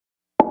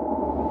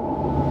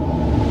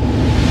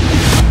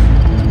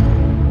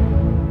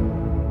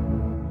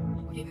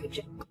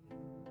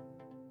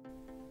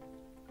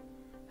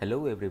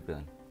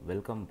everyone,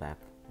 welcome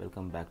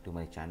back to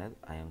my channel.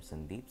 I am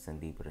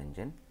Sandeep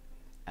Ranjan,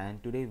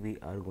 and today we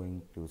are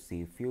going to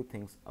see few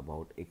things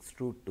about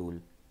Extrude tool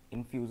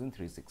in Fusion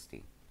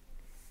 360.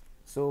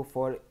 So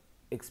for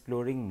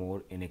exploring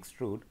more in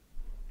Extrude,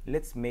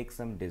 let's make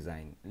some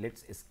design.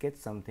 Let's sketch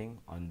something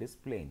on this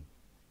plane.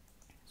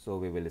 So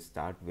we will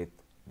start with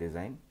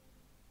design,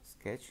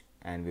 sketch,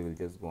 and we will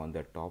just go on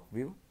the top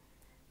view,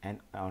 and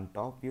on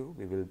top view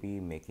we will be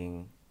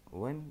making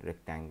one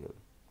rectangle.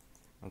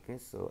 Okay,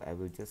 so I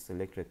will just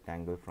select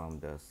rectangle from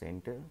the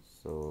center,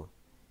 so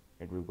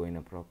it will go in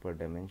a proper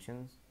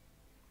dimensions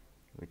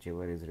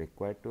whichever is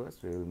required to us.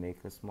 We will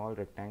make a small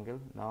rectangle.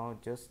 Now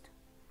just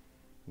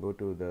go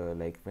to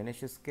the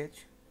finish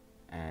sketch,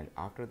 and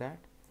after that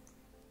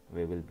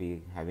we will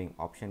be having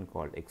option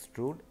called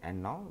extrude,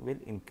 and now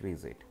we'll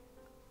increase it.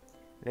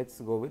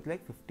 Let's go with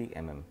 50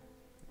 mm.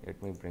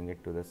 Let me bring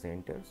it to the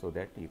center so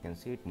that you can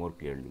see it more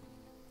clearly.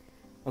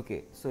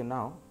 Okay, so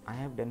now I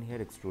have done here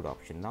extrude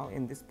option. Now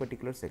in this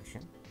particular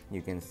section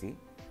you can see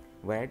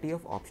variety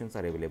of options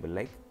are available,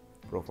 like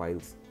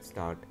profiles,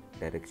 start,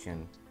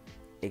 direction,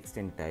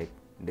 extend type,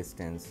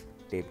 distance,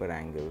 taper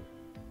angle,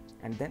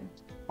 and then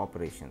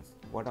operations.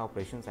 What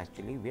operations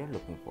actually we are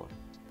looking for.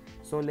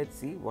 So let's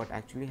see what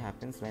actually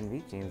happens when we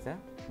change the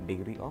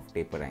degree of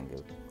taper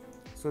angle.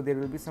 So there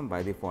will be some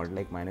by default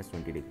like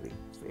 -20 degree.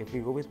 So if we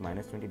go with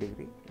 -20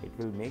 degree, it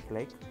will make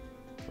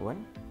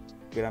one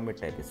pyramid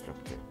type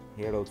structure.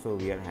 Here also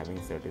we are having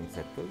certain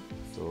circle,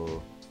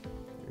 so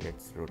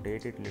let's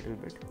rotate it little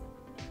bit,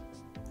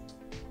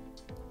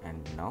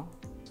 and now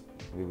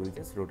we will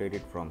just rotate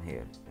it from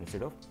here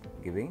instead of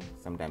giving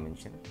some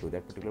dimension to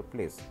that particular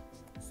place.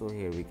 So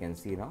here we can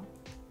see now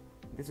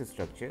this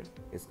structure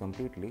is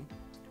completely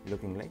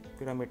looking like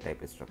pyramid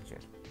type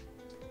structure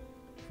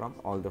from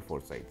all the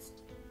four sides,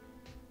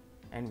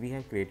 and we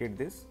have created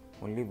this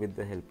only with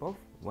the help of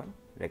one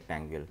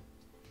rectangle.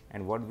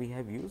 And what we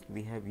have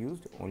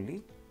used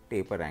only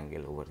taper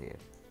angle over here.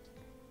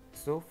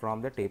 So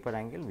from the taper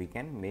angle we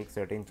can make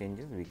certain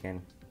changes. We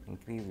can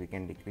increase, we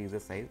can decrease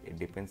the size. It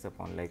depends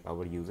upon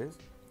our users,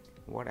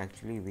 what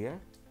actually we are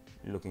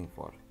looking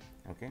for.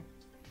 Okay,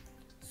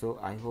 so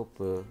I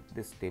hope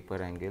this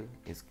taper angle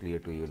is clear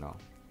to you now.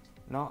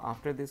 Now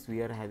after this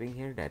we are having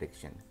here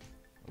direction,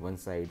 one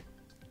side,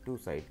 two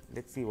side.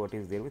 Let's see what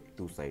is there with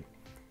two side.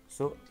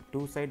 So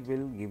two side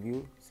will give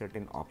you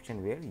certain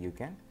option where you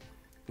can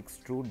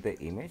extrude the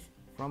image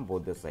from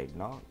both the side.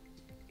 Now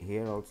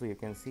here also you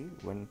can see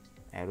one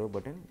arrow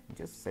button,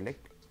 just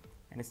select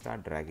and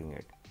start dragging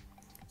it.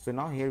 So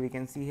now here we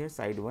can see here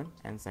side 1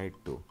 and side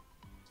 2.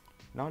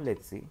 Now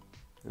let's see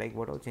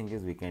what all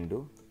changes we can do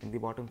in the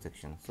bottom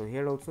section. So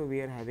here also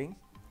we are having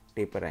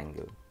taper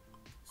angle.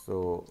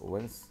 So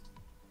once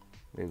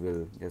we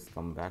will just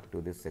come back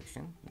to this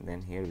section,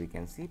 then here we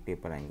can see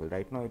taper angle.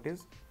 Right now it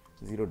is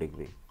 0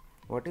 degree.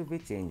 What if we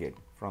change it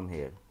from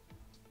here?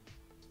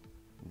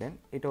 Then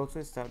it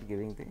also start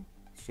giving the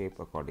shape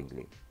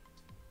accordingly.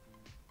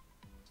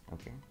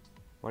 Okay,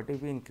 what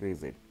if we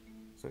increase it?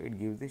 So it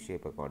gives the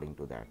shape according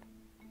to that.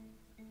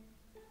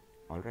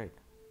 Alright,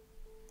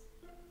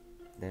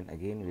 then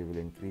again we will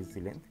increase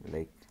the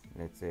length,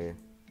 let's say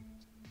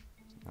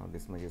now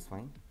this much is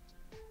fine.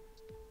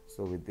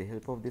 So with the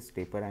help of this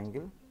taper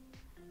angle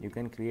you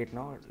can create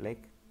now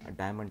a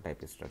diamond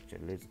type structure.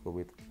 Let's go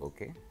with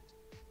OK,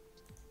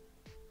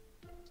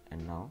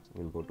 and now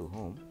we'll go to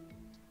home.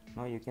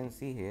 Now you can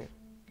see here,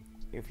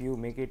 if you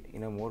make it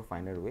in a more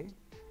finer way,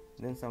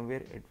 then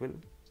somewhere it will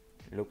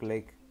look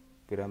like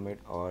pyramid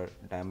or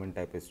diamond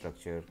type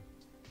structure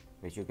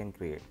which you can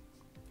create.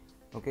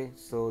 Okay,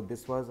 so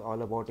this was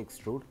all about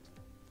extrude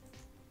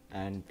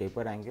and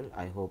taper angle.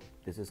 I hope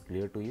this is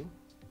clear to you.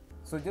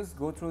 So just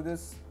go through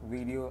this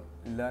video,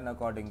 learn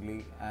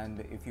accordingly,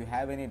 and if you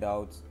have any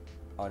doubts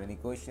or any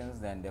questions,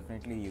 then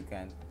definitely you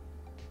can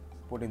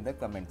put in the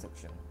comment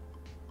section.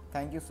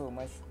 Thank you so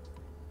much.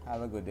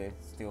 Have a good day.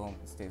 Stay home,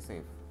 stay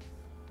safe.